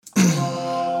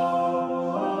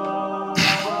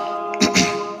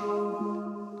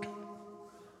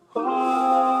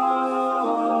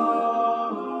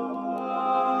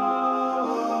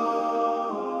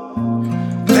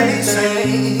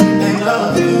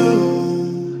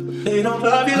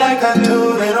like I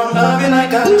do. They don't love you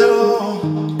like I do.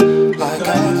 Like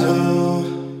I do.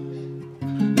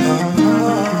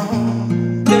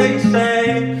 They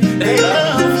say they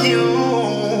love you.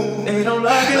 They don't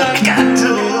love you like I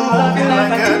do. They don't love you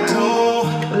like I do.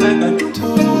 Like I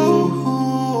do.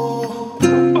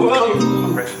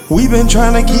 We've been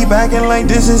trying to keep acting like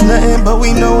this is nothing, but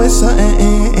we know it's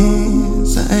something,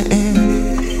 something.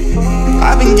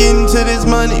 I've been getting to this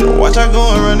money, watch I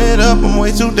go and run it up. I'm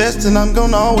way too destined, I'm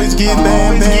gonna always get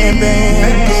bam, bam,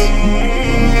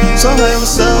 bam. So hey,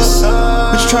 what's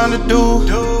up? What you trying to do?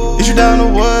 Is you down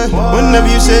or what? Whenever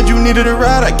you said you needed a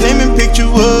ride, I came and picked you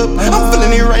up. I'm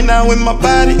feeling it right now in my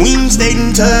body, we ain't stayed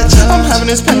in touch. I'm having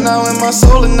this pain now in my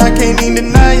soul and I can't even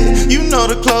deny it. You know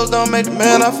the clothes don't make the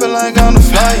man, I feel like I'm the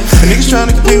flyer. And niggas trying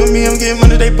to compete with me, I'm getting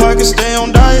money, they pockets, stay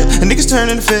on diet. And niggas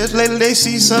turning the feds, lately they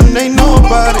see something, they know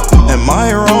about it. Am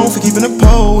I wrong for keeping a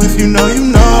pole? If you know, you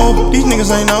know. These niggas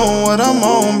ain't know what I'm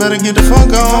on, better get the funk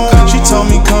on. She told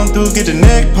me come through, get the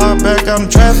neck, pop back out in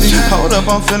traffic. Hold up,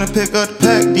 I'm finna pick up the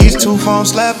pack, these two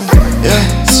phones slapping, yeah.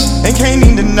 And can't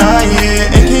even deny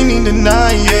it, and can't even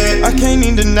deny it. I can't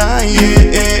even deny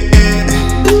it,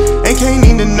 and can't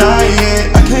even deny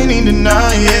it. I can't even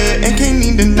deny it, and can't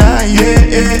even deny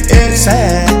it.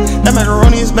 Sad, that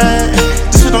macaroni is bad.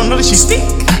 This bitch don't know that she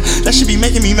stink. That shit be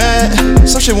making me mad.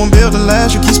 Some shit won't build to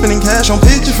last. You keep spending cash on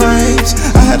picture frames.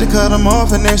 I had to cut them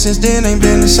off and ever since then ain't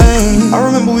been the same. I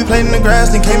remember we played in the grass,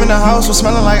 then came in the house, was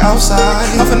smelling like outside.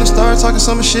 I'm finna start talking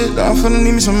some shit, I'm finna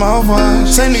need me some mouthwash.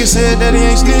 Same nigga said that he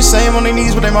ain't snitch, same on their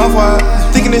knees with their mouth wide.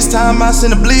 Thinking this time I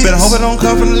send a bleed, but I hope it don't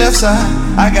come from the left side.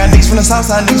 I got niggas from the south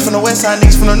side, niggas from the west side,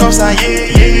 niggas from the north side,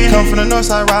 yeah. Come from the north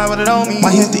side, ride with it on me.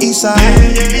 Might hit the east side,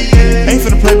 Ain't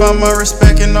finna play by my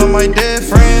respect and all my dead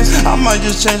friends. I might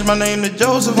just change my name to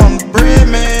Joseph, I'm the bread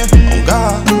man. On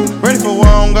God, ready for war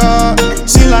on God.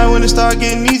 Seem like when it start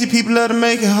getting easy, people love to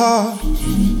make it hard.